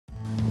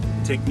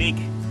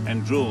Technique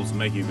and drills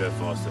make you go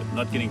faster,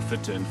 not getting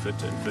fitter and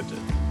fitter and fitter.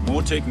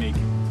 More technique,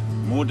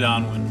 more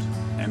downwind,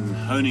 and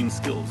honing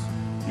skills.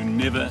 You're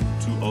never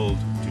too old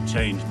to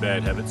change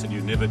bad habits, and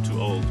you're never too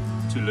old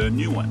to learn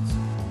new ones.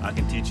 I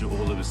can teach you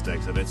all the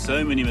mistakes. I've had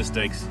so many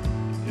mistakes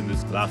in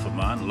this life of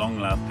mine, long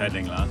life,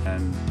 paddling life,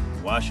 and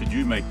why should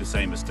you make the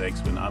same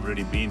mistakes when I've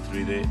already been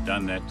through there,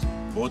 done that,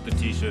 bought the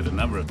t-shirt a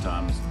number of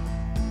times.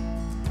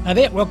 Hi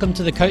there, welcome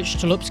to the Coach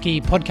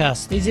Tulupski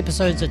podcast. These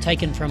episodes are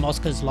taken from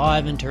Oscar's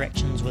live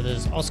interactions with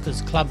his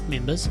Oscar's Club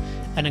members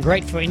and are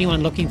great for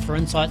anyone looking for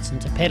insights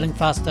into paddling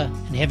faster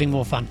and having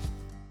more fun.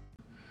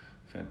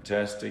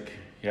 Fantastic.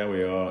 Here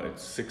we are.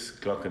 It's 6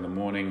 o'clock in the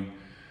morning.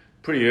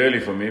 Pretty early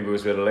for me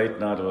because we had a late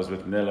night. I was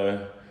with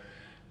Nello.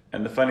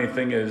 And the funny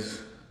thing is,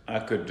 I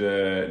could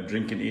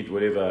drink and eat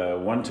whatever I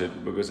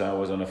wanted because I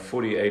was on a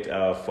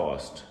 48-hour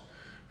fast.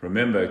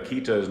 Remember,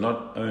 keto is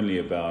not only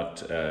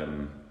about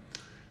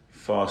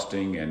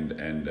fasting and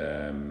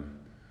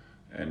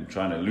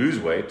trying to lose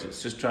weight.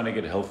 It's just trying to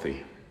get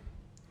healthy.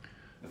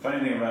 The funny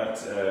thing about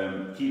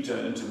keto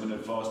and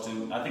intermittent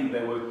fasting, I think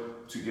they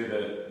work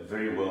together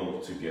very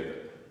well together.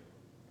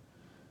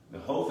 The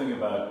whole thing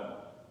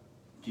about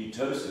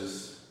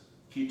ketosis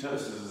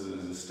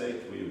is a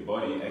state where your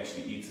body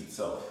actually eats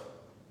itself.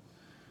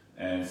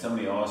 And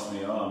somebody asked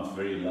me, I'm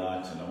very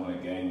light and I want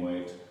to gain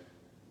weight.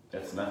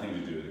 That's nothing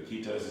to do with it.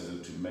 Ketosis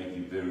is to make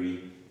you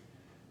very,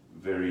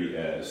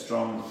 very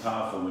strong,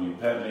 powerful when you're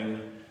paddling,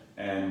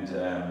 and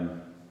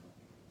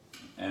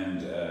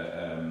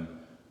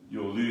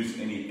you'll lose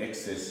any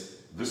excess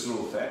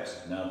visceral fat.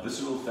 Now,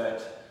 visceral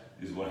fat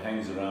is what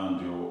hangs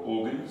around your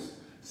organs.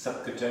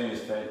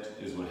 Subcutaneous fat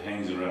is what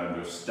hangs around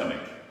your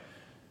stomach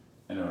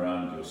and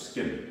around your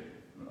skin,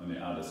 on the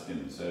outer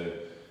skin. So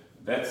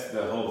that's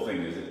the whole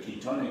thing, is that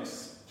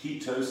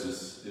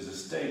ketosis is a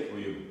state where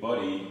your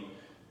body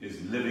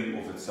is living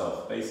off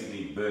itself,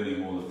 basically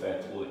burning all the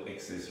fat, all the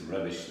excess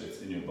rubbish that's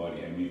in your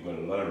body. And we've got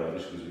a lot of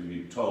rubbish because we've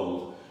been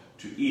told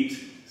to eat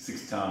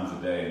 6 times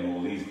a day and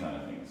all these kind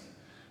of things.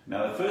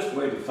 Now, the first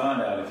way to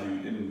find out if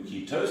you're in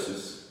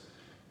ketosis,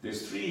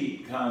 there's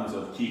 3 kinds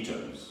of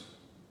ketones.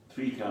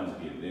 3 kinds of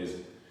ketones. There's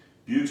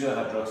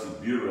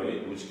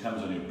butyrhydroxybutyrate, which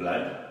comes on your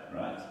blood,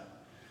 right?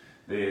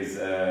 There's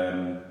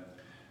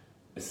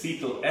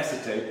acetyl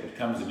acetate, which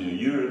comes in your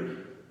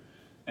urine,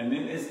 and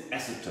then there's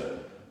acetone,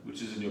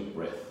 which is in your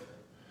breath.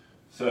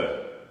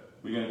 So,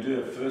 we're going to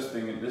do a first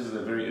thing, and this is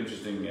a very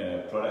interesting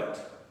product.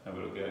 Have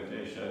a look at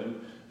it, show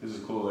them. This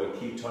is called a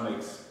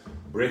Ketonics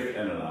Breath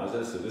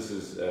Analyzer. So this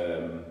is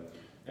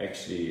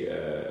actually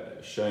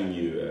showing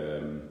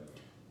you,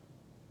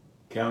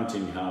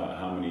 counting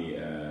how many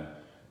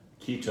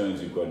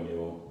ketones you've got in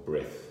your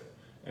breath.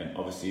 And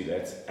obviously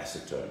that's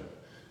acetone.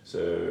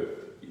 So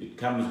it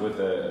comes with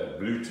a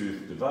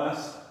Bluetooth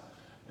device,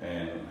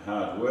 and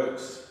how it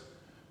works.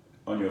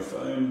 On your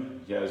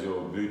phone, here's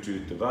your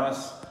Bluetooth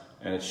device,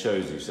 and it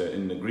shows you. So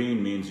in the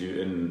green means you're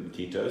in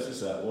ketosis.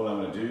 So all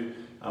I'm going to do,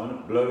 I'm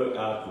going to blow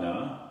out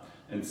now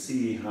and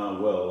see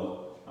how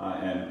well I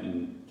am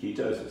in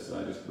ketosis. So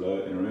I just blow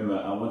it, and remember,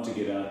 I want to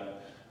get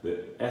out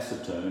the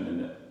acetone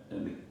and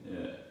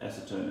the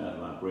acetone out of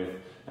my breath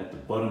at the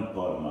bottom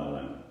part of my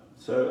lung.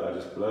 So I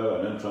just blow.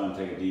 I don't try and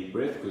take a deep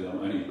breath because I'm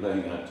only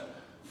blowing out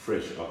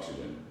fresh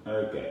oxygen.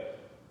 Okay.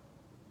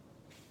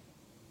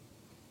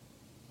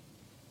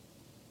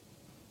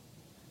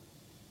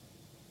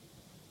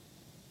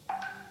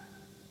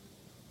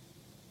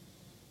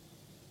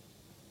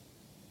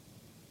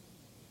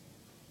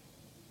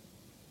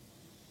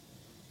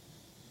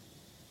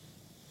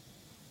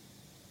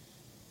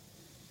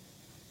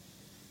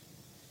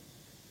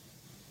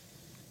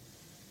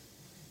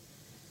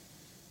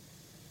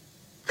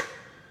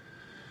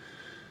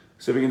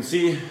 So we can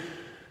see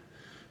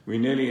we're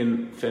nearly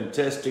in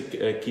fantastic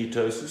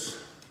ketosis.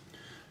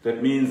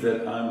 That means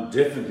that I'm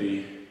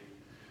definitely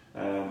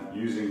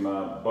using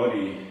my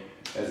body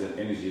as an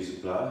energy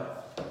supply.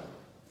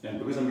 And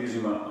because I'm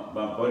using my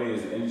body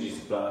as an energy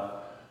supply,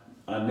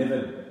 I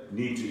never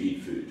need to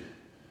eat food.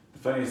 The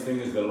funniest thing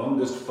is the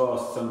longest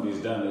fast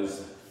somebody's done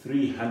is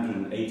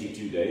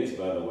 382 days,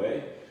 by the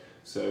way.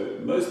 So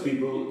most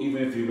people,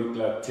 even if you look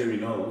like Terry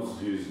Knowles,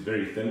 who's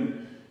very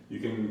thin, you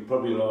can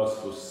probably last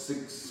for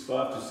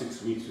 5 to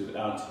 6 weeks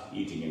without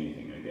eating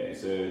anything, okay?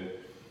 So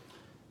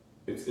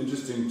it's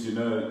interesting to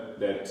know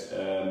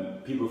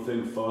that people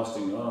think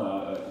fasting,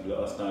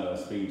 last night I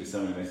was speaking to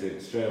someone and they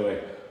said straight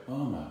away,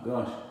 oh my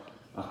gosh,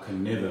 I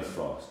can never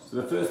fast. So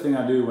the first thing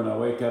I do when I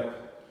wake up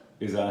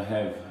is I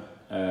have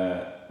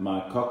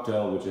my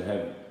cocktail, which I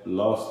have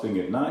last thing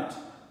at night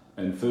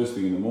and first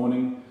thing in the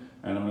morning,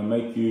 and I'm going to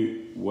make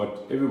you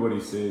what everybody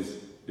says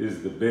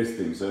is the best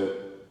thing. So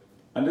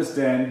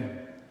understand.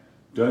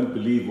 Don't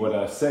believe what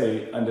I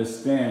say,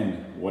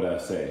 understand what I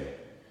say.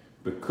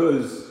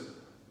 Because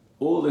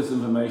all this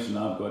information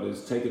I've got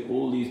is taken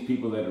all these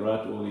people that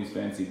write all these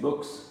fancy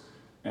books,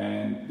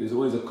 and there's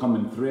always a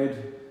common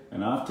thread,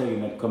 and I've taken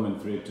that common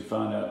thread to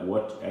find out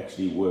what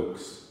actually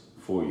works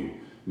for you.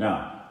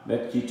 Now,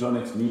 that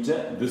ketonics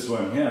meter, this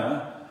one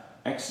here,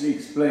 actually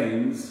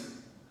explains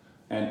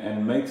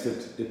and makes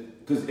it,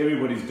 because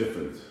everybody's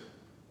different.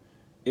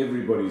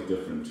 Everybody's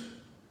different.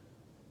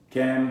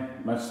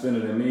 Cam, much thinner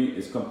than me,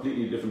 is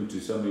completely different to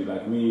somebody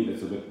like me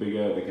that's a bit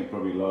bigger. They can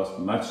probably last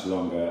much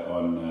longer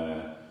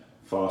on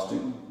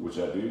fasting, which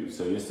I do.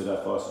 So yesterday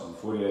I fasted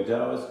for 48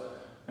 hours,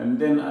 and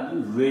then I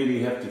didn't really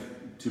have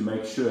to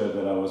make sure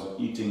that I was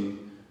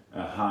eating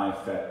a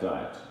high-fat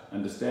diet.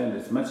 Understand,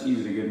 it's much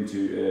easier to get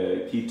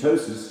into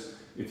ketosis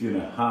if you're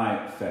in a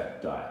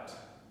high-fat diet.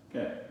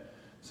 Okay,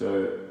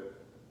 so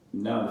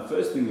now the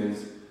first thing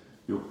is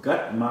your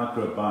gut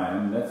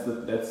microbiome.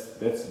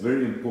 That's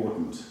very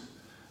important.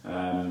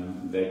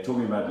 They're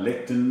talking about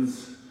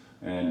lectins,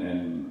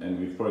 and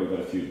we've probably got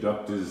a few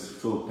doctors.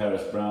 Phil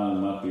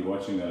Paris-Brown might be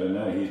watching, I don't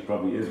know, he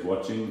probably is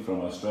watching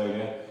from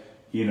Australia.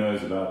 He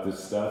knows about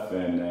this stuff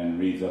and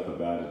reads up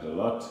about it a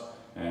lot,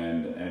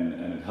 and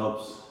it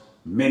helps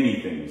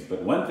many things.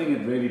 But one thing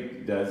it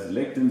really does,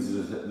 lectins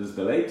is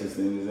the latest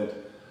thing, is that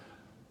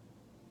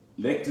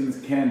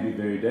lectins can be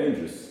very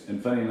dangerous.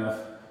 And funny enough,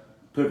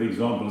 perfect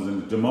example is in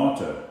the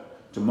tomato.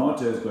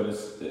 Tomato has got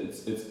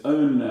its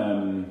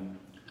own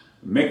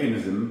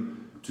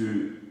mechanism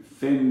to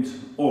fend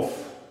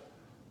off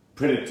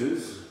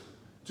predators,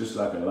 just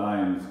like a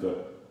lion's got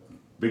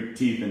big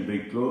teeth and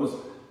big claws.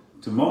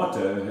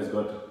 Tomato has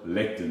got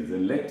lectins,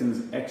 and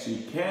lectins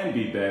actually can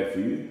be bad for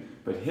you.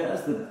 But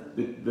here's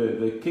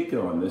the kicker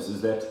on this,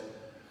 is that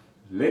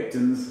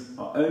lectins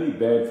are only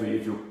bad for you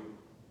if your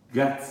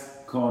guts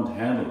can't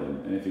handle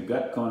them. And if your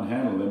gut can't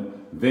handle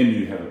them, then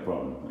you have a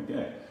problem.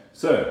 Okay.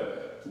 So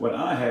what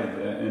I have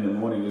in the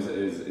morning is,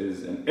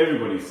 and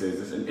everybody says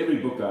this, in every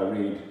book I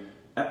read,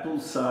 apple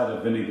cider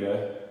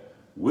vinegar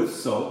with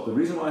salt. The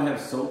reason why I have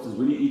salt is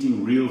when you're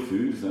eating real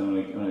foods, and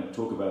I'm going to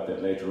talk about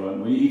that later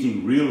on, when you're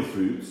eating real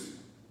foods,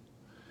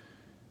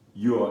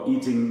 you are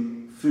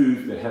eating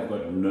foods that have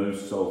got no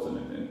salt in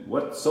it. And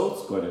what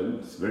salt's got in it,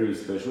 it's very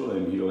special,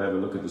 and you'll have a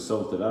look at the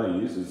salt that I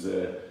use, is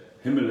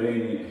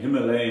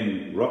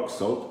Himalayan rock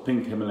salt,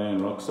 pink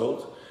Himalayan rock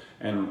salt.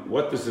 And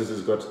what this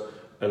is got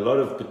a lot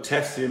of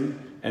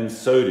potassium and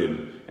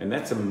sodium, and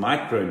that's a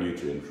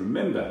micronutrient.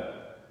 Remember,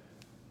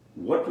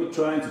 what we're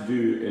trying to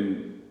do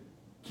in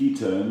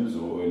ketones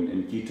or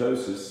in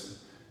ketosis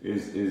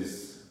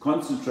is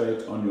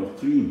concentrate on your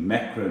three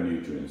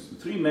macronutrients. The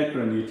three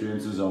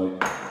macronutrients are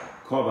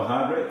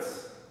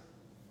carbohydrates,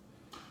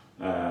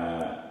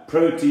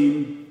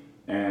 protein,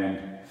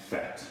 and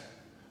fat.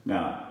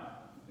 Now,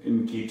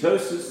 in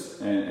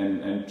ketosis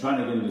and trying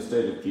to get in the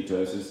state of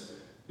ketosis,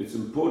 it's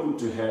important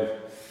to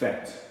have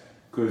fat,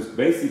 because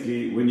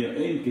basically when you're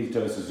in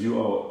ketosis,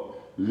 you are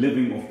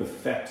living off the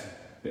fat,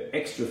 the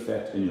extra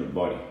fat in your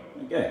body.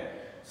 Okay,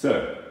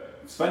 so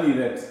it's funny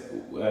that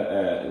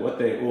what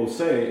they all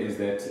say is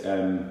that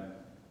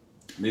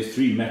there's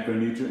three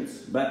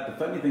macronutrients, but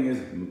the funny thing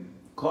is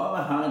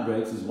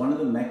carbohydrates is one of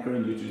the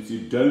macronutrients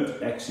you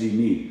don't actually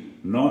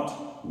need,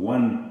 not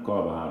one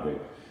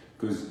carbohydrate,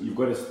 because you've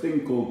got a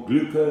thing called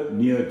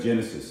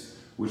gluconeogenesis,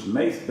 which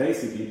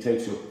basically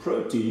takes your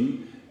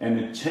protein and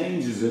it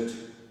changes it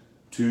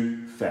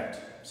to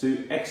fat. So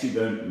you actually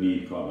don't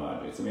need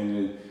carbohydrates. I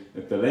mean,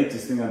 the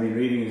latest thing I've been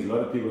reading is a lot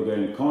of people are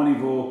going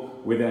carnivore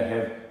where they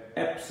have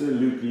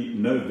absolutely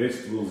no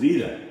vegetables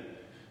either.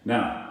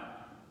 Now,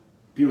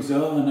 people say,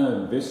 oh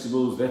no,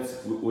 vegetables,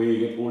 that's where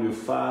you get all your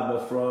fiber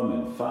from,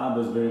 and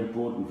fiber is very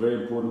important,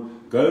 very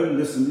important. Go and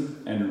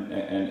listen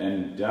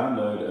and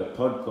download a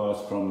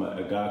podcast from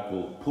a guy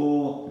called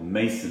Paul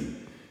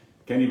Mason.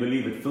 Can you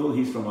believe it, Phil?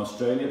 He's from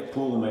Australia,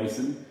 Paul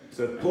Mason.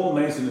 So Paul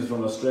Mason is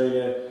from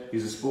Australia,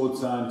 he's a sports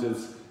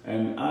scientist,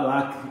 and I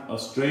like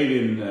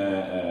Australian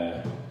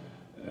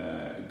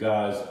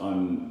guys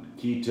on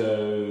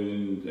keto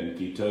and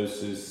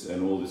ketosis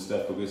and all this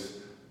stuff, because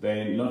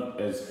they're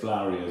not as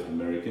flowery as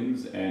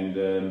Americans. And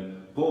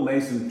Paul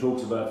Mason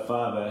talks about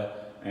fiber,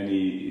 and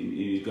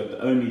he's got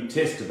the only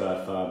test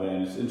about fiber,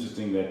 and it's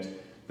interesting that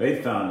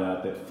they found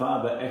out that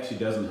fiber actually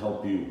doesn't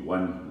help you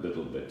one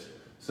little bit.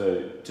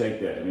 So take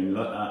that. I mean,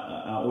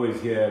 I always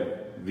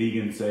hear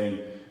vegans saying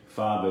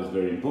fiber is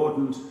very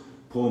important.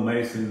 Paul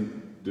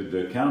Mason did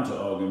the counter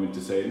argument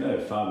to say, no,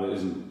 fiber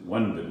isn't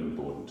one bit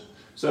important.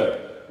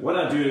 So what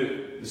I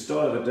do at the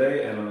start of the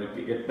day, and I'm going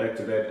to get back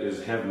to that,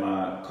 is have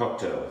my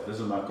cocktail. This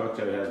is my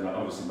cocktail. It has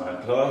obviously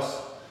my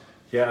glass.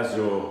 Here's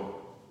your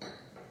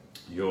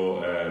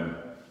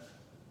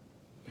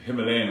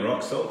Himalayan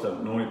rock salt.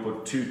 I normally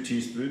put 2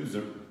 teaspoons,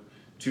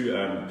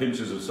 2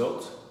 pinches of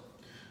salt.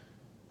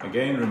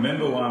 Again,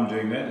 remember why I'm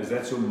doing that, is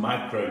that's your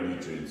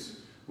micronutrients.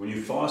 When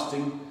you're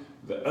fasting,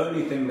 the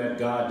only thing that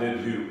guy did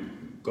who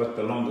got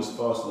the longest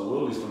fast in the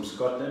world, he's from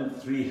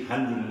Scotland,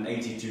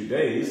 382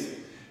 days,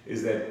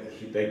 is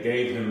that they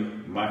gave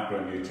him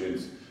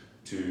micronutrients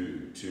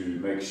to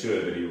make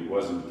sure that he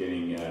wasn't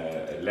getting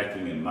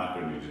lacking in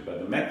micronutrients. But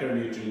the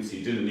macronutrients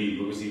he didn't need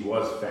because he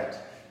was fat.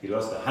 He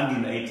lost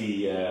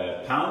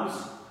 180 pounds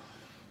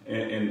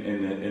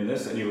in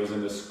this, and he was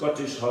in the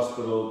Scottish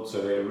hospital,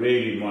 so they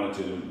really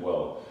monitored him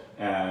well.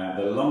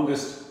 The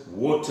longest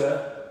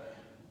water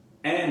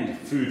and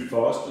food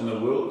fast in the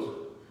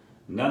world,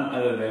 none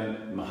other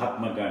than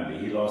Mahatma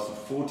Gandhi. He lasted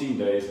 14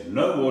 days,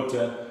 no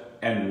water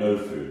and no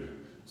food.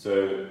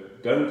 So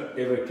don't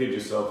ever kid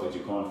yourself that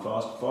you can't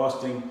fast.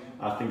 Fasting,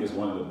 I think, is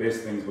one of the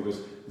best things, because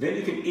then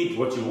you can eat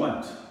what you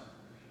want.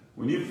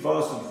 When you've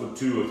fasted for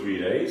 2 or 3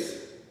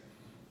 days,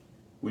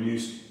 when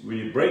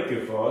you break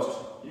your fast,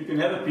 you can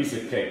have a piece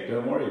of cake,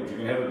 don't worry. You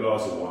can have a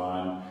glass of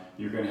wine,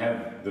 you can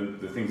have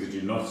the things that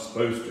you're not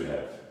supposed to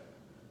have.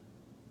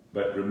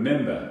 But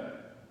remember,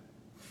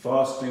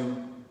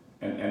 fasting,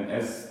 and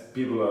as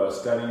people are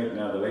studying it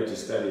now, the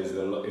latest study is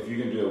that if you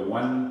can do a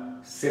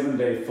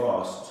 7-day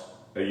fast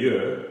a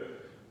year,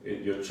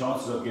 your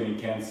chances of getting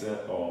cancer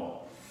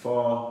are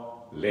far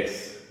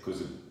less,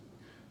 because it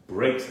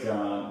breaks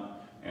down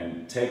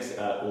and takes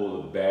out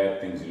all the bad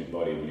things in your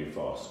body when you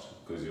fast,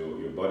 because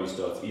your body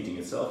starts eating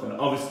itself, and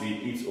obviously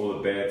it eats all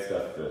the bad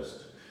stuff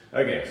first.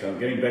 Okay, so I'm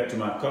getting back to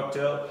my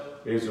cocktail.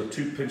 There's your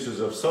 2 pinches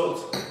of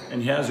salt,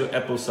 and here's your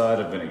apple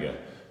cider vinegar.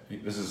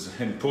 This is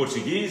in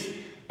Portuguese,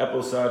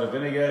 apple cider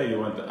vinegar. You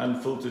want the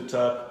unfiltered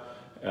type.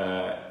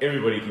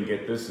 Everybody can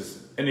get this. It's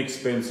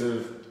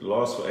inexpensive,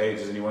 lasts for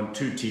ages, and you want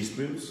 2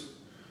 teaspoons.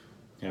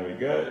 Here we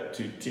go,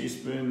 2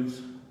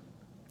 teaspoons.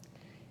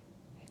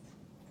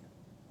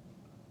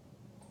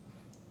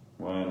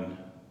 1.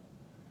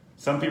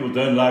 Some people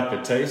don't like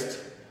the taste.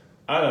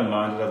 I don't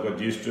mind it, I've got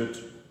used to it.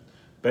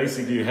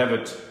 Basically, you have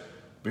it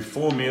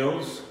before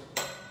meals,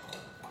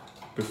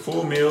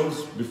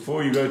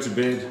 before you go to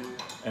bed,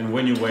 and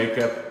when you wake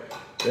up.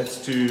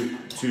 That's to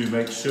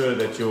make sure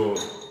that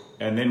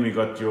and then we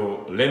got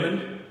your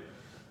lemon,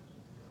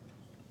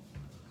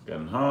 cut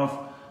in half,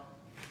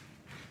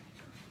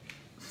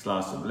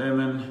 slice of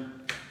lemon,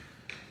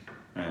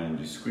 and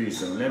you squeeze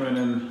some lemon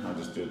in. I'll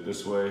just do it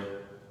this way.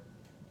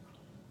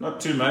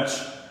 Not too much,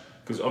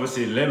 because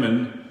obviously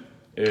lemon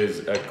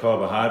is a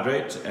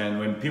carbohydrate, and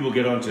when people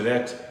get onto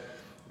that,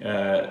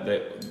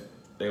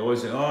 they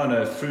always say, oh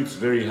no, fruit's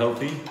very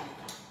healthy.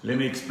 Let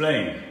me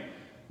explain.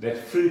 That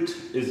fruit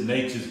is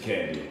nature's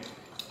candy.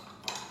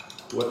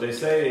 What they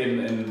say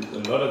in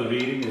a lot of the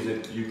reading is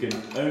that you can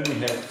only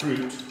have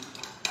fruit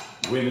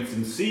when it's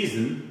in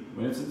season,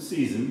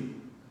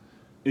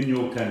 in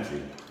your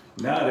country.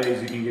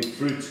 Nowadays you can get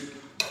fruit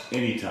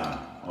any time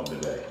of the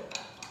day.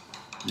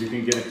 You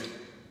can get it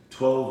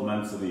 12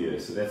 months of the year,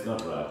 so that's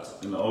not right.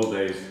 In the old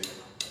days,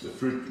 the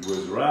fruit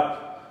was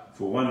ripe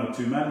for 1 or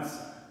 2 months,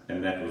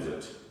 and that was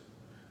it.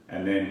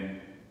 And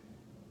then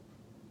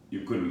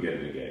you couldn't get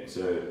it again.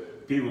 So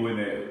people,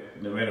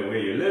 no matter where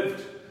you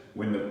lived,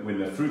 when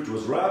the fruit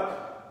was ripe,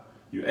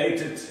 you ate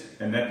it,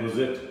 and that was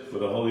it for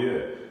the whole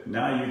year.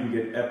 Now you can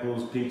get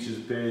apples, peaches,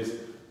 pears,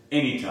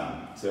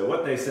 anytime. So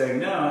what they're saying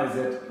now is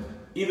that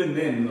even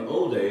then, in the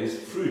old days,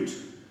 fruit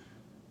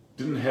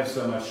didn't have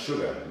so much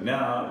sugar.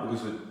 Now,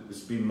 because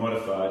it's been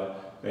modified,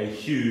 they're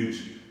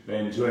huge, they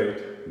enjoy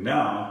it.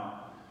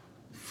 Now,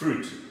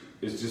 fruit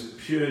is just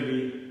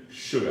purely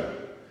sugar.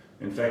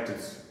 In fact,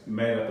 it's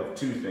made up of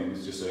 2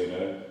 things, just so you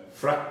know,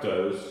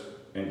 fructose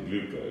and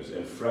glucose.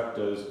 And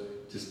fructose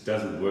just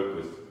doesn't work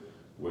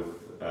with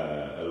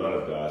a lot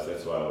of guys.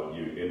 That's why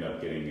you end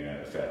up getting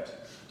fat.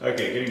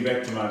 Okay, getting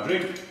back to my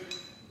drink,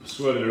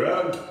 swirl it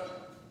around,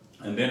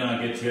 and then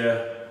I get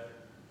here,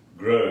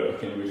 grow.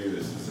 Can we do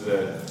this?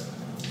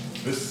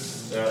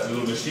 This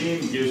little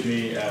machine gives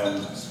me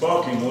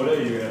sparkling water.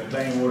 You're going to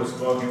plain water,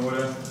 sparkling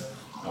water.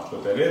 I'll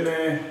put that in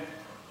there.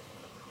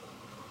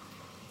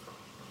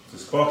 It's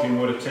a sparkling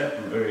water tap.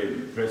 I'm very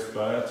impressed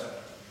by it.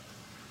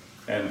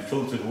 And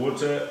filtered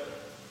water.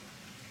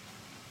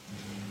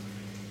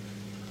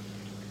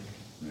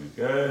 There we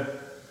go.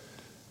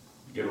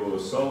 Get all the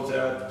salt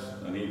out.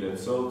 I need that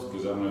salt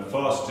because I'm going to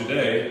fast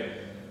today.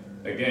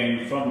 Again,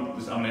 I'm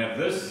going to have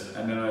this,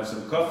 and then I have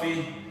some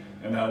coffee,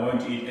 and I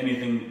won't eat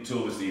anything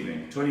till this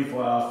evening.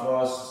 24-hour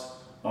fasts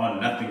are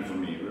nothing for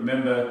me.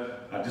 Remember,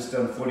 I just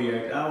done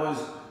 48 hours,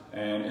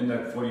 and in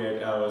that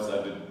 48 hours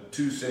I did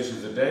 2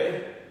 sessions a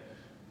day.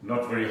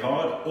 Not very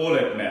hard, all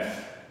at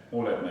math.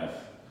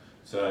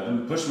 So I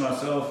didn't push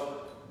myself,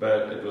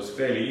 but it was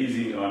fairly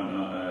easy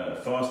on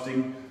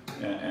fasting,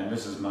 and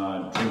this is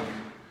my drink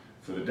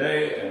for the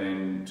day. And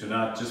then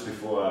tonight, just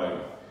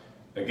before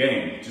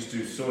just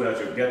to sort out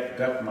your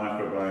gut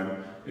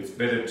microbiome, it's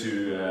better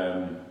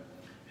to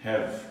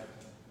have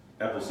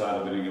apple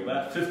cider vinegar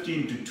about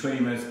 15 to 20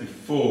 minutes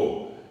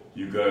before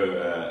you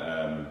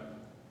go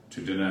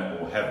to dinner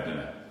or have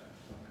dinner.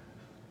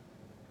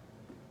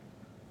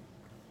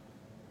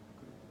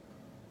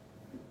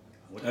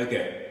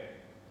 Okay,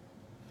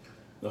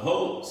 the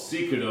whole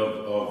secret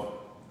of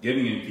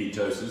getting in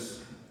ketosis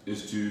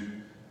is to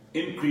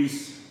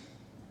increase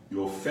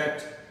your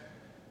fat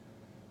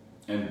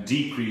and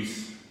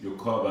decrease your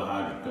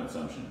carbohydrate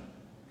consumption.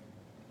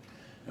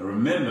 And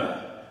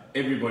remember,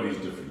 everybody's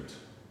different.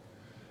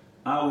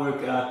 I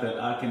work out that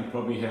I can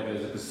probably have,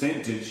 as a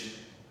percentage,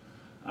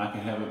 I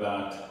can have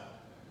about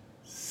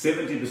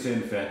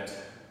 70% fat,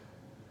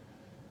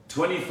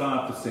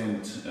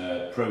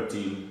 25%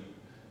 protein,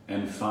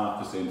 and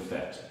 5%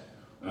 fat,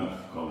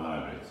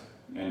 carbohydrates.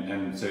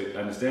 And so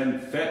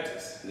understand, fat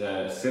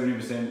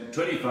 70%,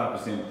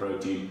 25%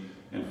 protein,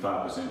 and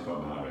 5%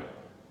 carbohydrate.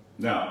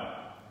 Now,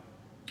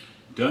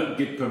 don't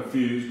get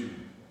confused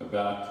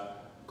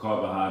about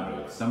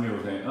carbohydrates. Some people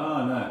think,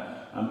 oh no,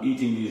 I'm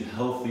eating these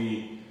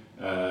healthy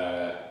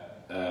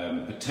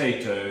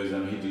potatoes,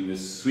 I'm eating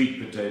this sweet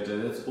potato.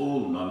 That's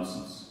all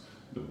nonsense.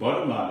 The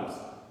bottom line is,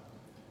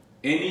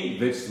 any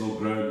vegetable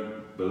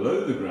grown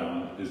below the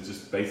ground is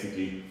just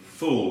basically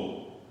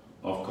full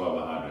of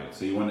carbohydrates.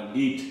 So you want to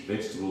eat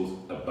vegetables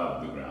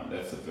above the ground.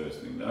 That's the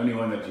first thing. The only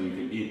one that you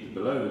can eat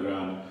below the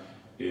ground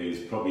is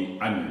probably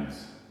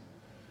onions.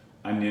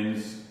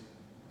 Onions,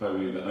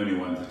 probably the only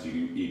ones that you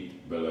can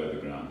eat below the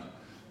ground.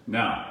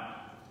 Now,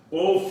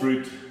 all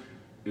fruit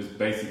is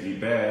basically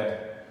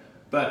bad,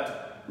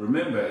 but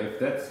remember, if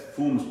that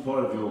forms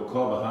part of your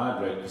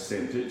carbohydrate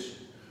percentage,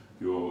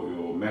 your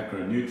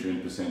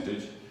macronutrient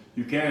percentage,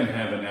 you can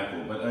have an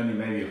apple, but only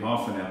maybe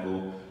half an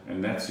apple,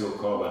 and that's your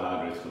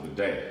carbohydrates for the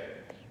day.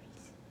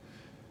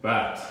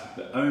 But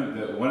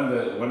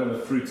one of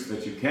the fruits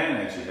that you can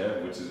actually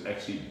have, which is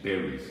actually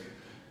berries.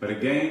 But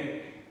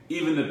again,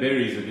 even the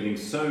berries are getting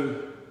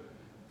so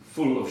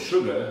full of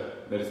sugar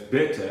that it's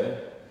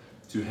better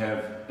to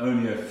have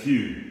only a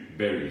few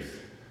berries.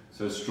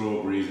 So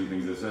strawberries and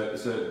things.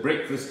 So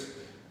breakfast,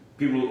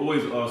 people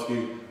always ask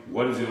you,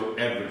 what is your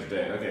average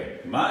day? Okay,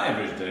 my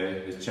average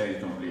day has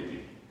changed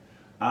completely.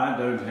 I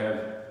don't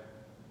have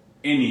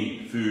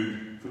any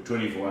food for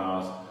 24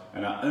 hours,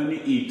 and I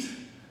only eat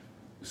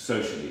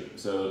socially.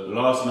 So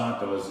last night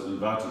I was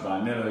invited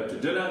by Nello to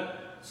dinner,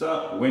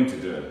 so I went to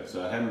dinner.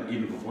 So I hadn't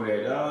eaten for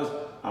 48 hours.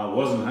 I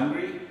wasn't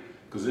hungry,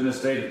 because in a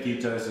state of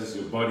ketosis,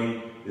 your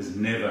body is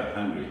never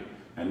hungry.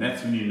 And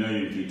that's when you know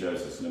you're in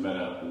ketosis, no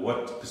matter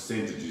what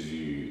percentages you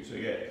use.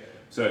 Okay?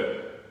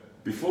 So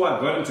before I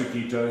got into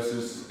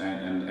ketosis,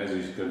 and as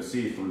you can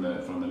see from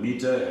the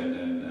meter,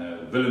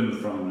 and Willem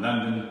from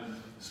London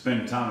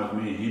spent time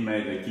with me, he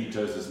made the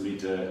ketosis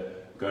meter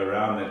go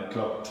around that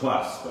clock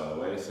twice, by the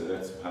way, so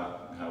that's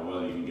how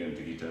well you can get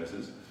into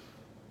ketosis.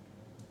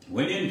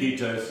 When you're in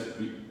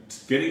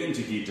ketosis, getting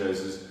into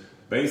ketosis,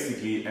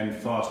 basically, and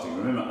fasting,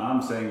 remember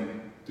I'm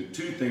saying the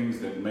two things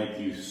that make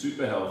you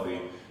super healthy,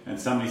 and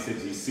somebody said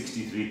he's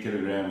 63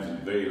 kilograms and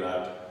very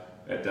light,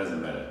 that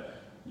doesn't matter.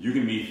 You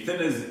can be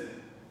thin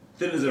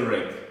as a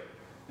rake.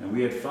 And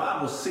we had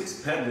 5 or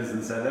 6 paddlers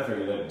in South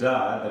Africa that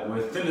died that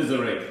were thin as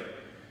a rake.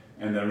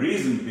 And the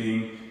reason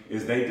being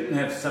is they didn't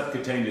have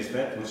subcutaneous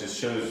fat, which is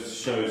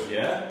shows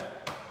here.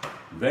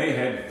 They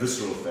had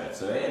visceral fat.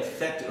 So they had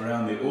fat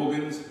around their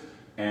organs,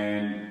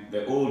 and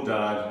they all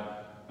died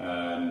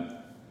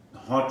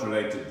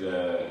heart-related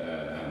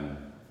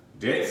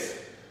deaths.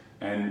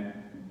 And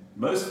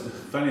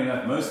funny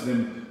enough, most of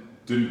them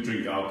didn't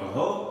drink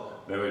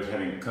alcohol. They were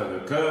having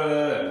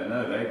Coca-Cola,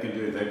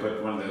 and they've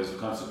got one of those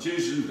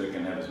constitutions, they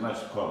can have as much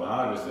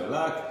carbohydrates as they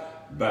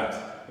like,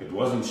 but it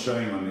wasn't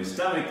showing on their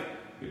stomach,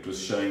 it was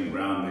showing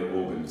around their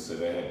organs. So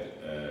they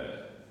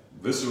had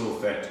visceral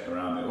fat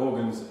around their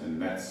organs,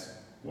 and that's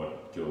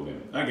what killed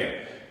them.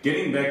 Okay,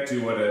 getting back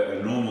to what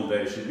a normal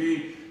day should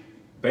be,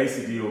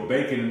 basically your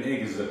bacon and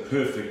eggs is a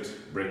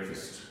perfect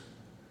breakfast.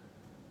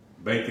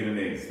 Bacon and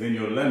eggs. Then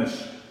your lunch,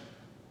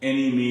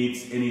 any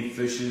meats, any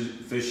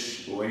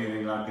fish or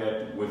anything like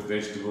that with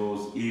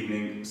vegetables.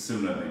 Evening,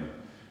 similar thing.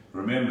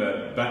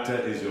 Remember, butter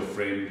is your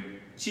friend,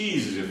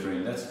 cheese is your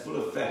friend, that's full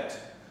of fat.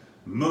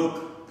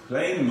 Milk,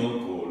 plain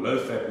milk or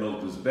low-fat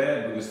milk is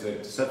bad because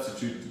they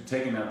substitute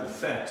taking out the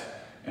fat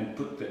and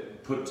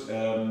put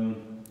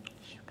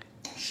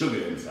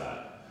sugar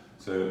inside.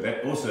 So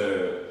that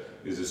also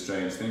is a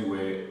strange thing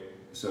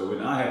so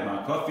when I have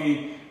my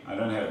coffee, I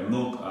don't have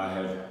milk, I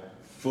have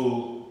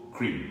full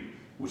cream,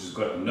 which has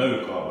got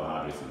no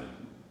carbohydrates in it.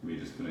 Let me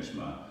just finish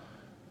my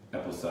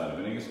apple cider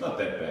vinegar. It's not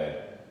that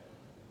bad.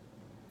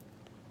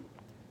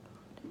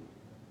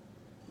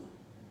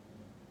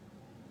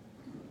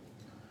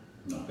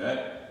 Not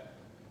bad.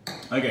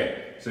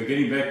 Okay, so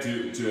getting back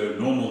to a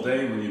normal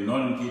day when you're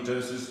not in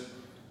ketosis,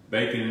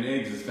 bacon and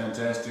eggs is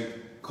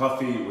fantastic.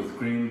 Coffee with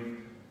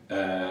cream.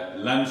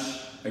 Lunch,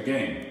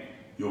 again,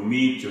 your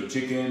meat, your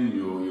chicken,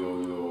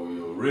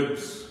 your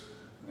ribs,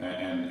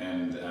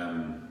 and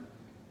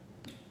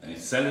a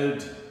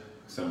salad,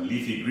 some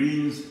leafy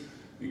greens.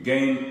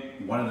 Again,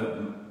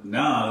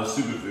 now the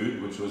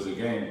superfood, which was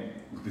again,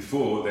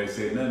 before they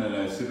said, no,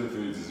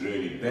 superfoods is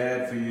really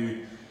bad for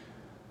you.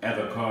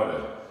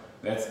 Avocado,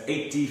 that's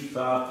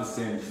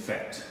 85%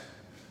 fat.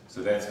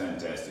 So that's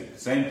fantastic.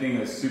 Same thing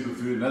as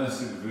superfood. Another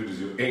superfood is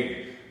your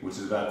egg, which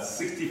is about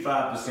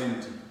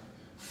 65%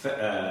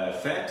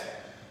 fat,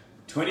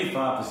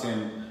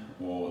 25%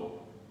 or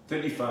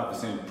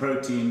 35%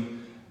 protein,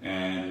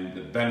 and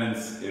the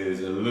balance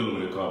is a little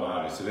bit of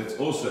carbohydrate. So that's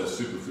also a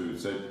superfood.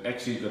 So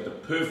actually got the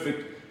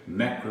perfect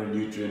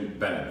macronutrient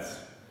balance.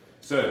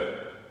 So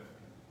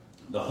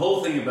the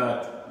whole thing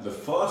about the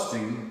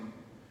fasting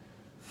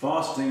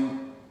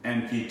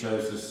and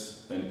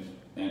ketosis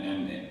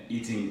and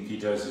eating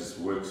ketosis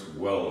works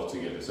well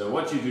together. So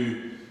what you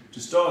do to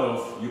start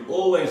off, you're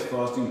always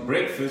fasting.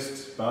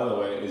 Breakfast, by the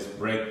way, is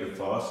break the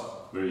fast.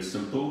 Very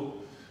simple.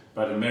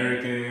 But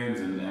Americans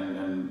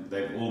and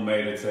they've all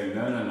made it saying,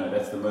 no,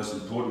 that's the most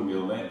important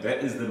meal.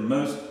 That is the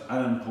most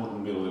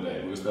unimportant meal of the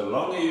day. Because the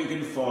longer you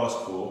can fast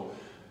for,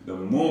 the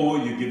more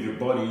you give your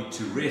body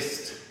to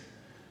rest.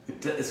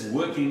 It's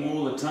working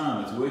all the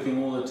time. It's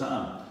working all the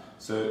time.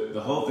 So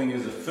the whole thing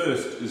is, the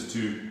first is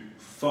to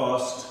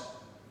fast,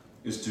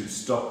 is to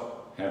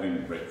stop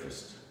having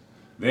breakfast.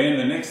 Then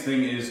the next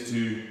thing is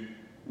to,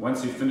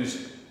 once you finish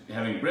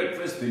having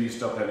breakfast, then you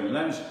stop having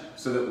lunch.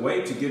 So the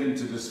way to get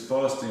into this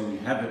fasting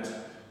habit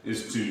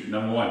is to,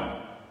 number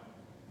one,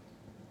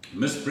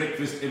 miss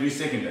breakfast every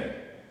second day.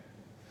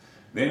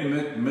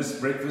 Then miss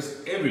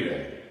breakfast every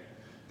day.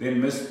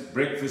 Then miss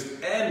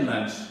breakfast and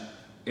lunch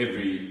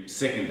every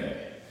second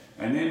day.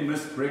 And then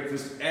miss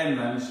breakfast and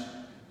lunch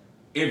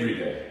every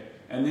day.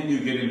 And then you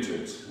get into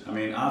it. I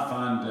mean, I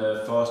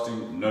find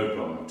fasting no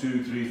problem.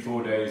 2, 3,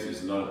 4 days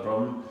is not a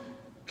problem.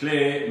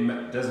 Claire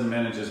doesn't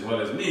manage as well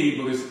as me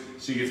because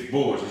she gets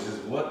bored. She says,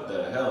 what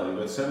the hell, you've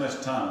got so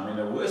much time. I mean,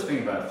 the worst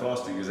thing about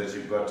fasting is that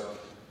you've got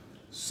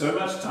so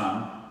much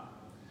time.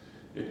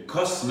 It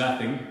costs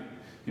nothing.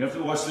 You don't have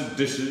to wash the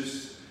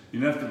dishes. You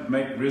don't have to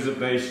make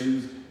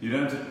reservations. You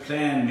don't have to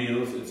plan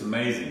meals. It's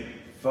amazing.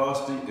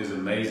 Fasting is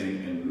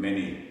amazing in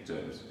many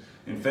terms.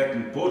 In fact,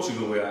 in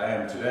Portugal, where I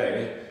am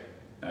today,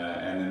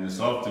 and then this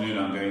afternoon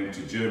I'm going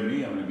to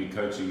Germany. I'm going to be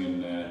coaching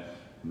in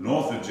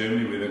north of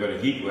Germany where they've got a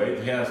heat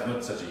wave. Here it's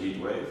not such a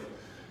heat wave.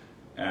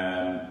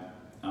 I'm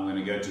going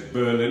to go to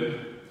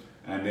Berlin,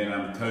 and then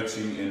I'm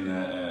coaching in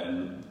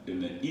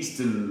the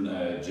eastern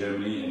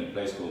Germany in a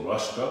place called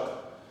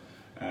Rostock.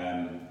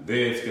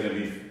 There it's going to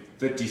be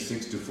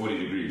 36 to 40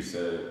 degrees.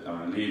 So I'm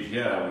going to leave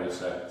here where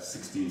it's like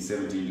 16,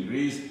 17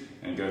 degrees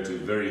and go to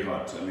very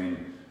hot. I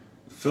mean,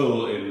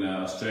 Phil in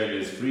Australia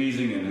is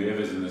freezing, and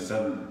whoever's in the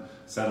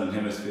southern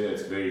hemisphere,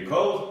 it's very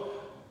cold.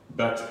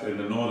 But in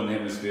the northern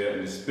hemisphere,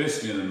 and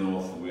especially in the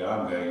north where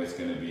I'm going, it's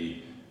going to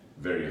be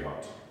very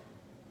hot.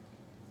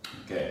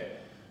 Okay,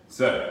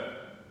 so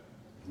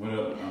went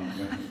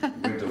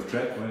off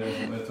track. What are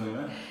we talking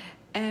about?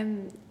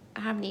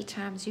 How many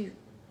times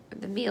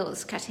the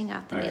meals, cutting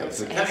out the meals.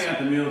 So cutting out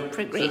the meals.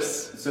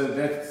 Progress.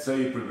 So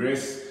you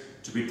progress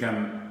to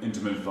become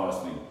intermittent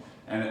fasting.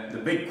 And the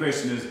big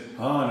question is,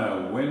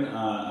 when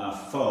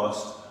I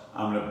fast,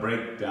 I'm going to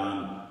break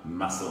down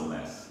muscle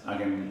mass. I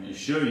can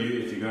assure you,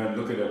 if you go and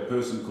look at a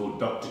person called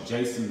Dr.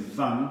 Jason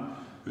Fung,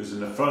 who's a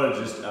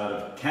nephrologist out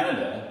of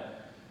Canada,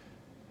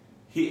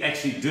 he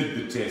actually did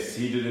the test.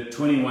 He did a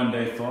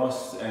 21-day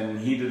fast, and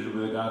he did it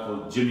with a guy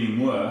called Jimmy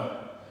Moore,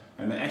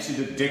 and they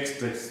actually did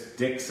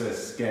DEXA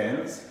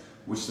scans,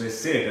 which they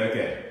said,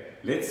 okay,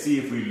 let's see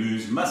if we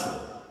lose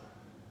muscle.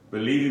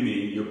 Believe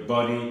me, your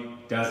body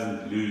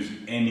doesn't lose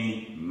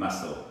any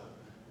muscle.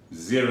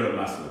 Zero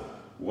muscle.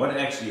 What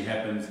actually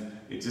happens,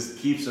 it just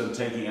keeps on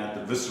taking out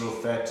the visceral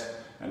fat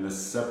and the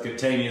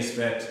subcutaneous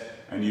fat,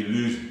 and you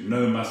lose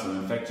no muscle.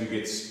 In fact, you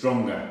get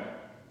stronger.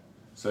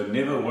 So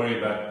never worry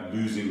about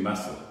losing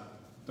muscle.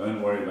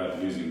 Don't worry about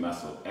losing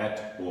muscle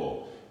at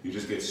all. You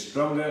just get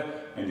stronger,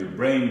 and your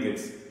brain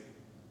gets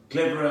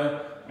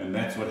cleverer, and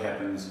that's what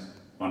happens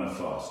on a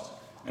fast.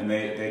 And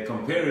they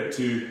compare it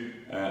to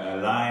a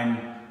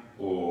lion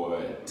or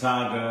a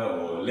tiger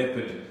or a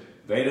leopard.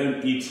 They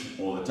don't eat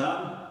all the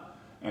time.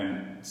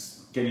 And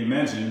can you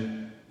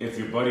imagine if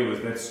your body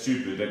was that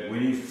stupid that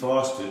when you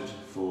fasted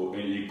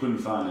and you couldn't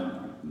find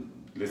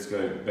let's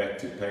go back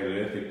to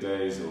Paleolithic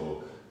days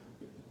or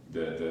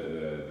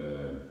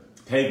the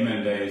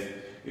caveman days,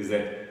 is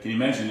that, can you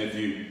imagine if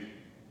you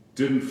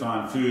didn't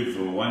find food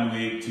for 1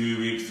 week, 2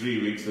 weeks,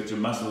 3 weeks, that your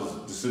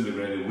muscles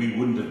disintegrated? We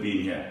wouldn't have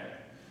been here.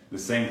 The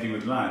same thing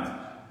with lions.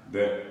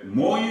 The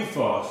more you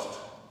fast,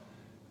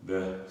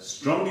 the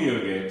stronger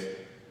you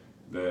get,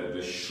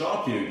 the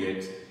sharper you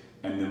get,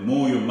 and the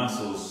more your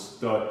muscles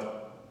start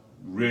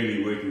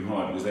really working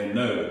hard, because they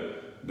know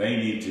they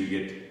need to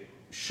get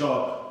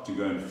sharp to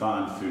go and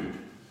find food.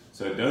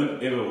 So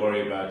don't ever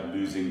worry about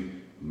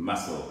losing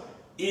muscle.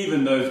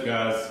 Even those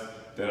guys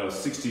that are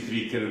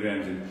 63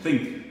 kilograms and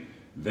think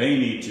they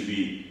need to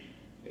be,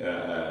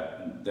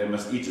 they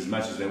must eat as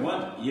much as they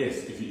want.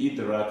 Yes, if you eat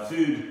the right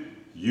food,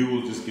 you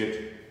will just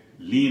get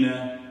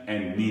leaner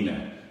and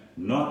meaner,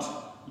 not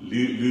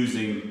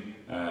losing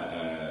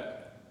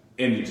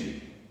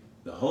energy.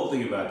 The whole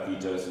thing about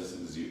ketosis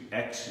is you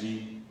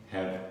actually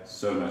have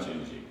so much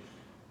energy.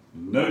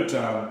 No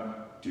time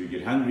do you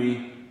get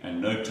hungry,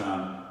 and no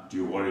time do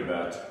you worry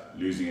about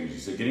losing energy.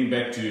 So getting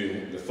back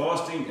to the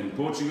fasting in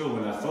Portugal,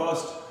 when I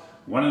fast,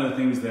 one of the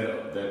things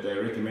that they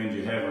recommend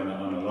you have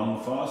on a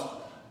long fast,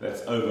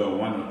 that's over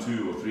 1 or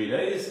 2 or 3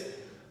 days,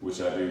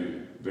 which I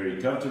do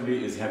very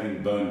comfortably, is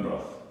having bone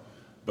broth.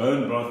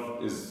 Bone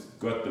broth has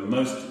got the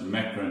most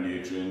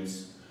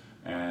macronutrients,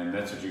 and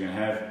that's what you're going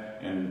to have.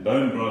 And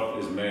bone broth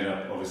is made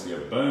up obviously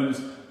of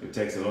bones. It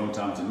takes a long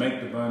time to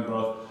make the bone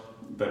broth.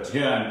 But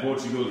here in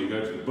Portugal, you go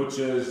to the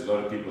butchers. A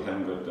lot of people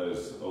haven't got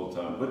those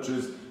old-time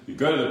butchers. You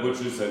go to the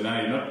butchers, so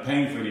now you're not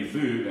paying for any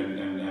food,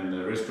 and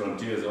the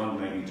restaurateurs aren't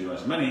making too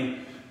much money.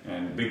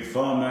 and Big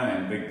Pharma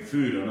and Big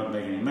Food are not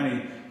making any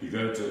money, you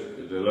go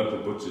to the local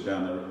butcher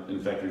down there.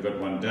 In fact, we've got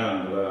one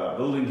down below our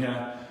building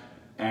here,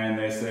 and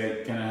they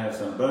say, can I have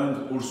some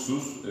bones,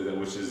 ursus,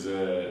 which is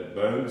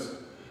bones,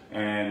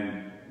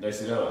 and they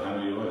said, oh, how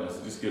many do you want? I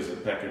said, just give us a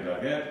packet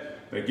like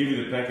that. They give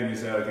you the packet and you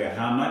say, okay,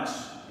 how much?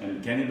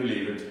 And can you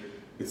believe it?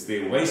 It's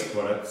their waste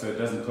product, so it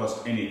doesn't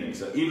cost anything.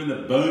 So even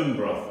the bone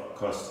broth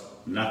costs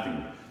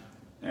nothing.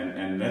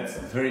 And that's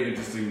very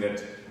interesting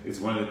that it's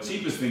one of the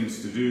cheapest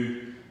things to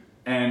do.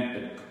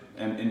 And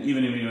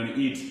even if you want to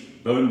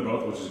eat bone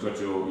broth, which has got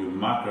your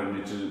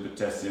micronutrients,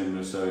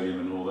 potassium,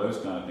 sodium, and all those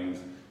kind of things,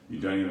 you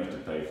don't even have to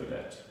pay for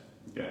that.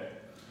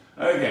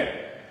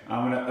 Okay.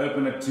 I'm going to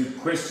open it to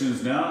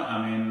questions now.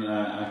 I mean,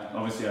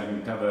 obviously I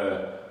can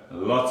cover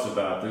lots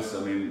about this. I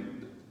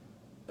mean,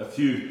 a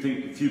few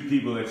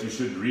people that you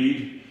should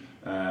read.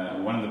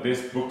 One of the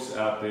best books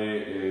out there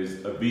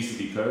is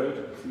Obesity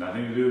Code. It's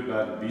nothing to do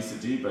about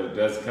obesity, but it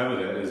does cover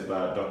that. It's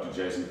by Dr.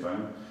 Jason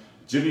Fung.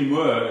 Jimmy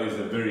Moore is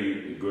a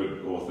very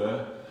good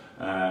author.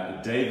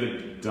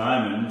 David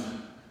Diamond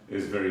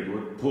is very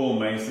good. Paul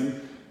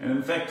Mason. And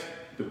in fact,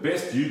 the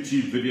best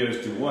YouTube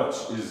videos to watch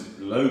is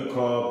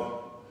low-carb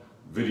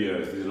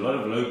videos. There's a lot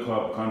of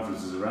low-carb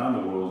conferences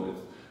around the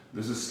world.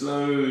 This is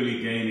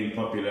slowly gaining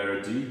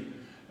popularity,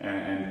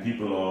 and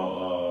people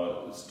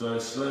are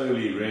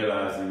slowly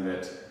realizing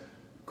that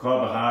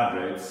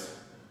carbohydrates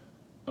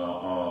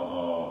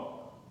are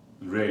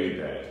really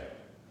bad.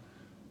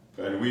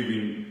 And we've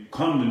been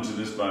conned into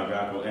this by a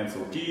guy called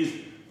Ansel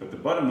Keys, but the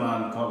bottom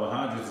line,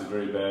 carbohydrates is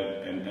very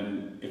bad,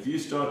 and if you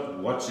start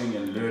watching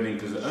and learning,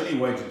 because the only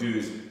way to do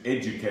is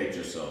educate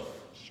yourself.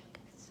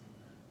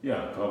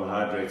 Yeah,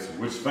 carbohydrates,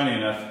 which funny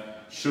enough,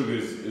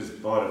 sugars is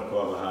part of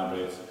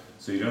carbohydrates,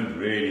 so you don't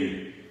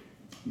really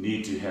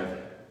need to have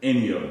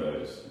any of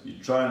those. You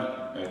try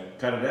and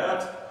cut it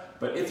out,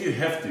 but if you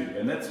have to,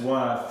 and that's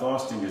why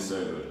fasting is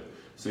so good.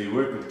 So you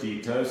work with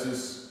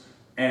ketosis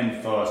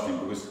and fasting,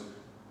 because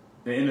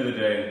at the end of the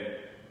day,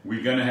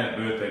 we're going to have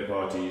birthday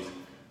parties,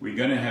 we're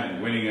going to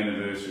have wedding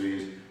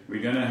anniversaries,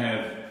 we're going to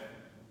have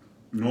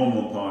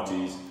normal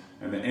parties,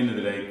 and at the end of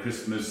the day,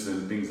 Christmas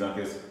and things like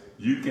this.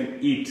 You can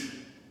eat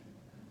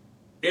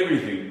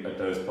everything at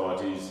those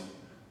parties,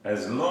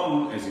 as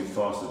long as you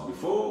fasted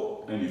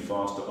before and you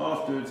fasted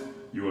afterwards,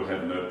 you will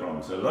have no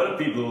problem. So a lot of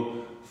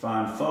people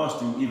find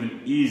fasting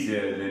even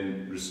easier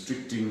than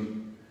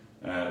restricting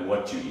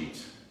what you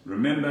eat.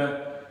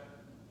 Remember,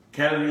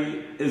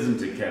 calorie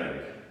isn't a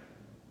calorie.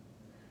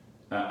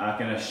 I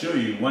can assure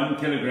you 1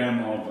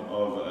 kilogram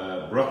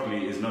of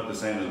broccoli is not the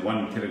same as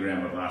 1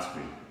 kilogram of ice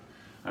cream.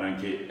 I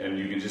don't care, and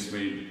you can just,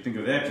 when you think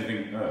of that, you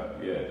think, oh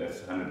yeah, that's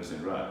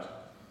 100% right.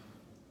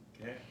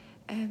 Okay.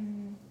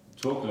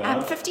 Talk loud.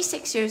 I'm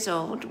 56 years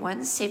old,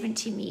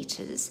 170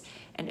 meters,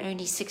 and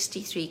only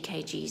 63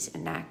 kgs,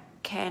 and I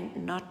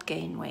cannot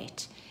gain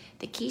weight.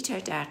 The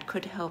keto diet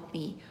could help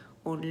me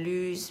or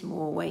lose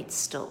more weight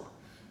still.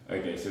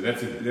 Okay, so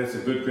that's a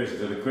good question.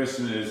 So the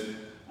question is,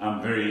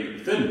 I'm very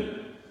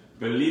thin.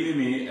 Believe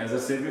me, as I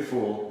said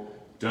before,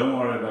 don't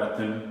worry about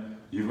thin.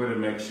 You've got to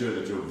make sure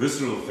that your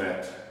visceral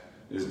fat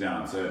is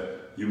down. So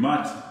you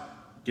might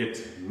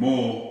get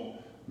more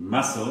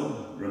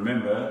muscle.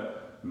 Remember,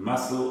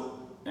 muscle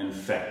and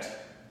fat.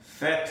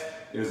 Fat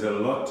is a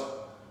lot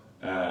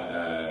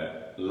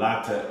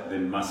lighter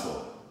than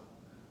muscle.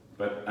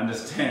 But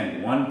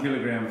understand, 1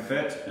 kilogram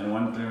fat and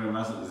 1 kilogram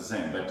muscle is the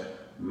same, but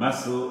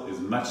muscle is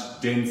much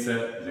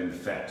denser than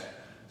fat.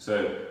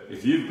 So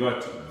if you've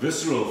got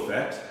visceral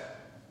fat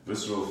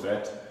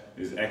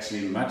is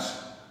actually much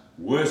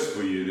worse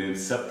for you than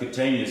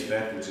subcutaneous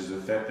fat, which is the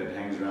fat that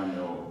hangs around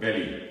your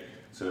belly.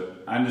 So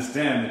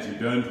understand that you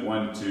don't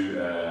want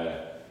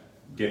to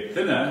get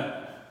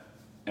thinner,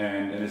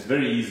 and it's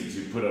very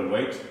easy to put on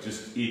weight.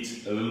 Just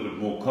eat a little bit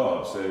more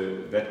carbs.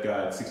 So that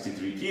guy at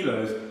 63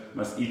 kilos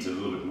must eat a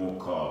little bit more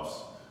carbs,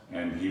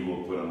 and he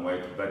will put on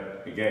weight.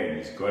 But again,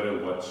 he's got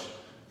to watch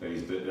that he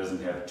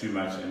doesn't have too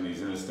much, and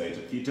he's in a state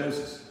of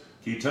ketosis.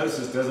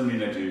 Ketosis doesn't mean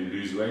that you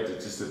lose weight,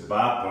 it's just a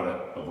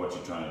byproduct of what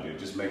you're trying to do. It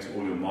just makes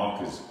all your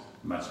markers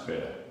much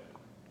better.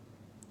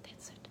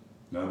 That's it.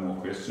 No more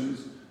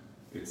questions?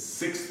 It's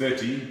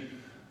 6:30.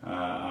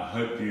 I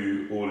hope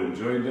you all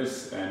enjoyed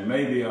this, and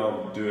maybe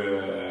I'll do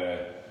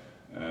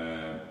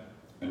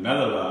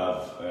another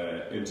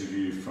live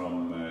interview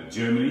from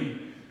Germany,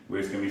 where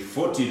it's going to be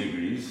 40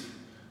 degrees.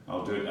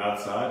 I'll do it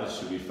outside, it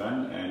should be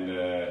fun, and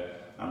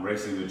I'm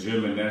racing the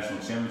German National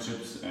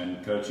Championships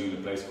and coaching in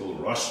a place called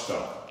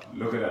Rostock.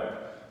 Look it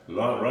up.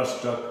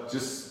 Rostock,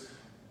 just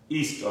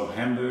east of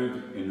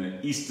Hamburg, in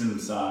the eastern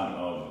side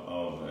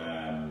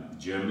of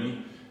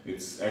Germany.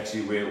 It's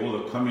actually where all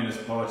the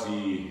Communist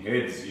Party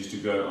heads used to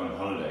go on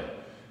holiday.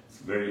 It's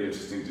very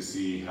interesting to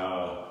see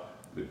how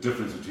the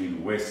difference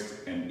between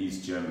West and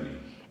East Germany.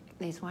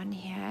 There's one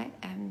here.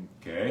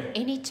 Okay.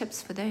 Any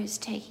tips for those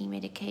taking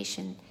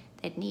medication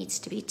that needs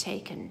to be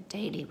taken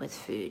daily with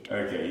food?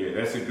 Okay, yeah,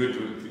 that's a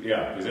good,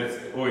 yeah, because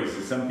that's always,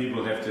 some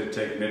people have to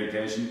take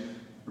medication.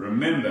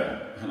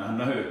 Remember, and I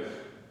know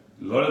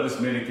a lot of this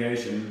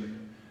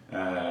medication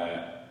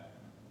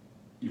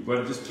you've got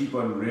to just keep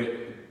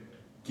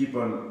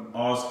on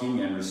asking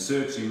and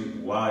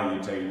researching why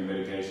you're taking the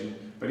medication.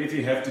 But if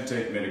you have to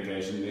take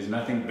medication, there's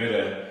nothing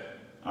better.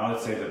 I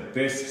would say the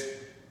best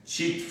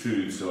cheap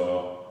foods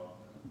are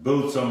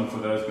biltong for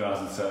those guys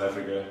in South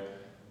Africa,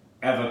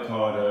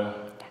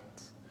 avocado,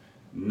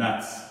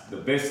 nuts. The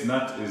best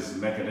nut is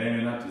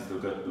macadamia nut. It's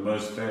got the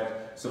most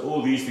fat. So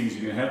all these things,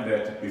 you can have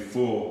that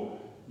before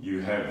you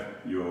have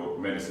your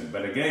medicine.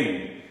 But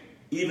again,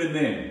 even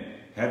then,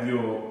 have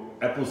your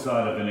apple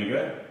cider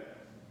vinegar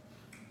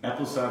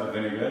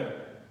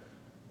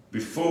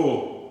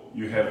before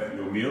you have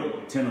your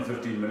meal. 10 or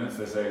 15 minutes,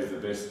 they say, is the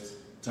best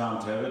time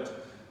to have it.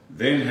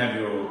 Then have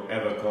your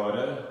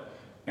avocado,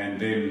 and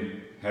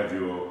then have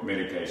your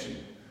medication.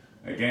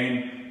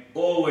 Again,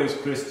 always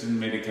question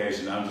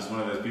medication. I'm just one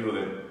of those people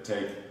that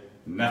take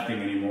nothing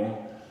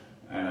anymore.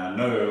 And I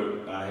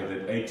know I had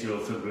an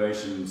atrial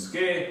fibrillation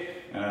scare,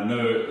 and I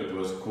know it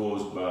was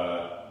caused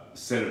by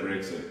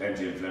Celebrex and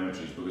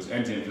anti-inflammatories, because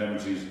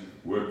anti-inflammatories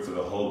work for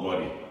the whole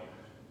body.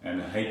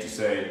 And I hate to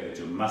say that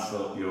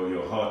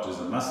your heart is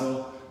a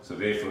muscle, so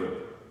therefore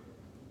it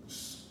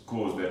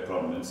caused that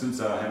problem. And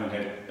since I haven't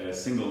had a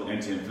single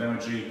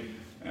anti-inflammatory,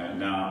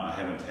 now I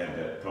haven't had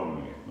that problem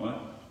again. Right?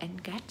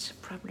 And gut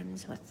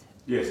problems with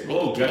yes, medication.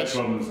 all gut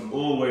problems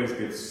always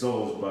get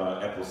solved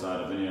by apple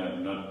cider vinegar,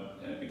 not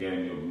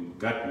again your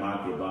gut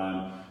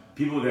microbiome.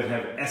 People that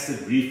have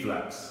acid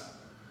reflux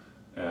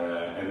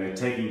and they're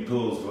taking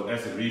pills for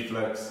acid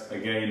reflux,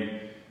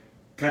 again,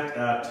 cut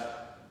out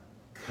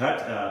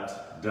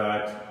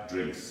diet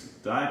drinks.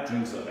 Diet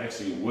drinks are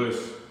actually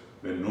worse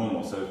than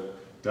normal. So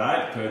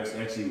Diet Coke's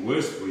actually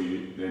worse for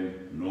you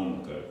than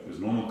normal Coke, because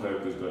normal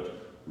Coke has got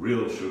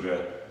real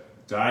sugar.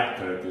 Diet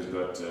Coke has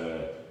got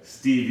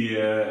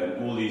stevia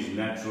and all these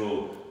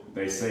natural,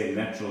 they say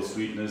natural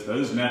sweeteners.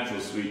 Those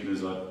natural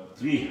sweeteners are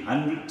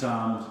 300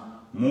 times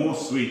more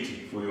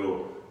sweet for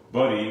your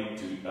body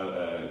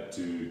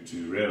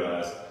to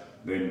realize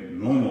than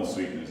normal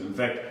sweeteners. In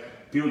fact,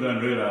 people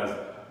don't realize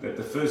that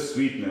the first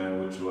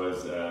sweetener, which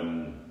was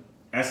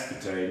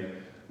aspartame,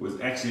 was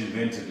actually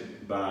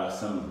invented by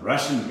some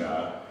Russian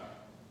guy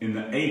in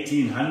the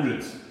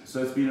 1800s.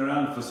 So it's been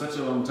around for such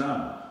a long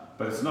time,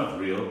 but it's not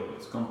real.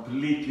 It's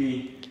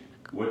completely,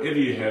 whatever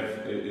you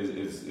have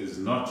is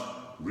not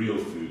real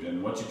food.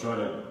 And what you try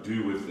to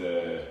do with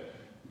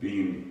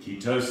being in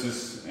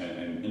ketosis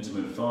and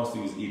intermittent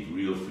fasting is eat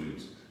real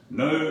foods.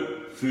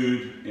 No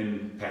food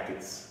in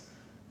packets.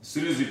 As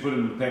soon as you put it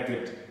in a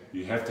packet,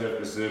 you have to have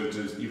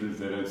preservatives, even if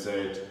they don't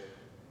say it,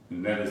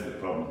 and that is the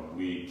problem.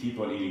 We keep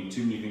on eating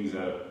too many things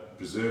out of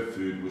preserved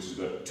food, which has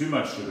got too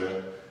much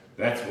sugar.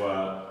 That's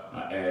why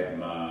I add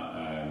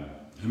my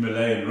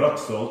Himalayan rock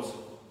salt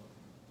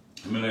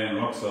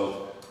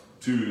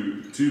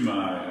to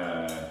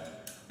my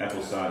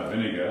apple cider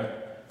vinegar,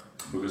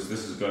 because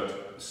this has got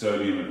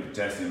sodium and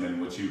potassium in,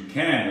 which you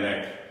can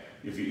lack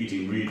if you're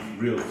eating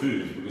real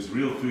foods, because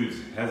real foods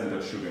hasn't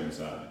got sugar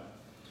inside.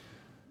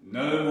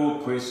 No more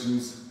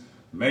questions.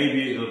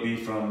 Maybe it'll be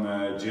from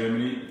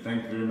Germany.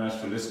 Thank you very much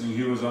for listening.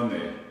 Who was on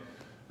there?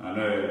 I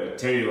know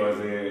Terry was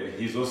there.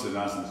 He's also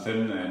nice and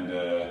thin, and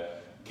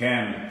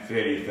Cam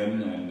fairly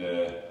thin, and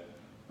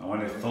I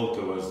wonder if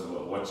Volker was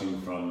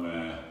watching from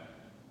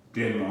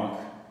Denmark.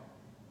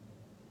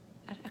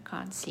 I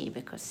can't see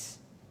because...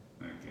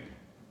 Okay.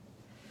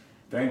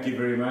 Thank you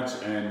very much,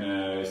 and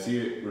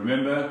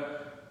remember,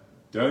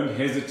 don't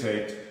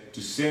hesitate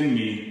to send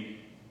me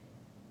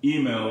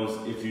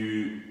emails if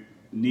you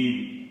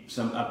need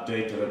some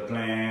update or a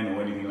plan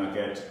or anything like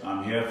that.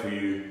 I'm here for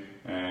you,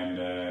 and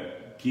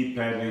keep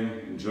paddling,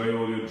 enjoy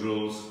all your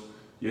drills.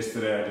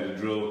 Yesterday I did a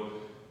drill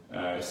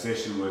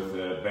session with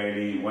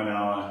Bailey, 1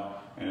 hour,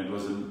 and it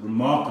was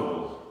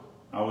remarkable.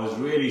 I was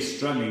really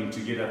struggling to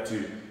get up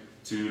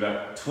to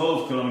like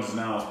 12 kilometers an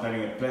hour. I was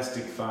paddling a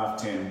plastic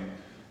 510,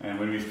 and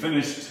when we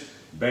finished,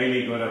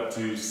 Bailey got up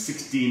to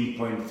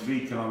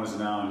 16.3 kilometers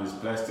an hour in his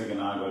plastic,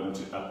 and I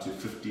got up to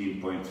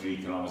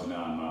 15.3 kilometers an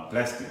hour in my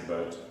plastic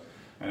boat.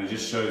 And it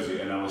just shows you,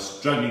 and I was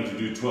struggling to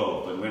do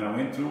 12, but when I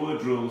went through all the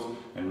drills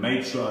and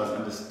made sure I was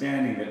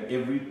understanding that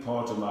every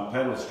part of my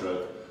paddle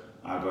stroke,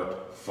 I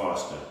got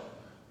faster.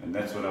 And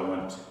that's what I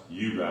want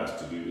you guys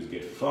to do, is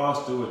get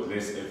faster with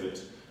less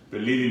effort.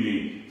 Believe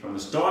me, from the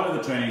start of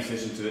the training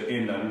session to the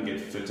end, I didn't get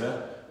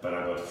fitter, but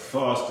I got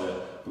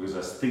faster because I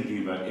was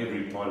thinking about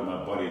every part of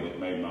my body that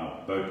made my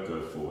boat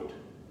go forward.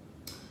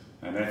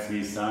 And that's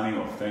me signing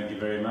off. Thank you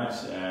very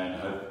much, and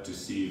hope to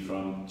see you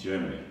from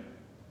Germany.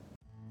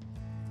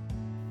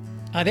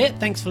 Hi there,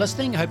 thanks for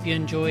listening. Hope you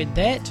enjoyed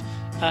that.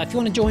 If you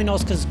want to join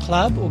Oscar's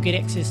club or get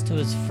access to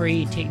his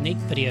free technique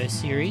video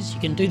series, you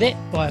can do that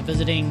by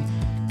visiting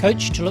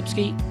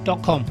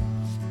coachtulipsky.com.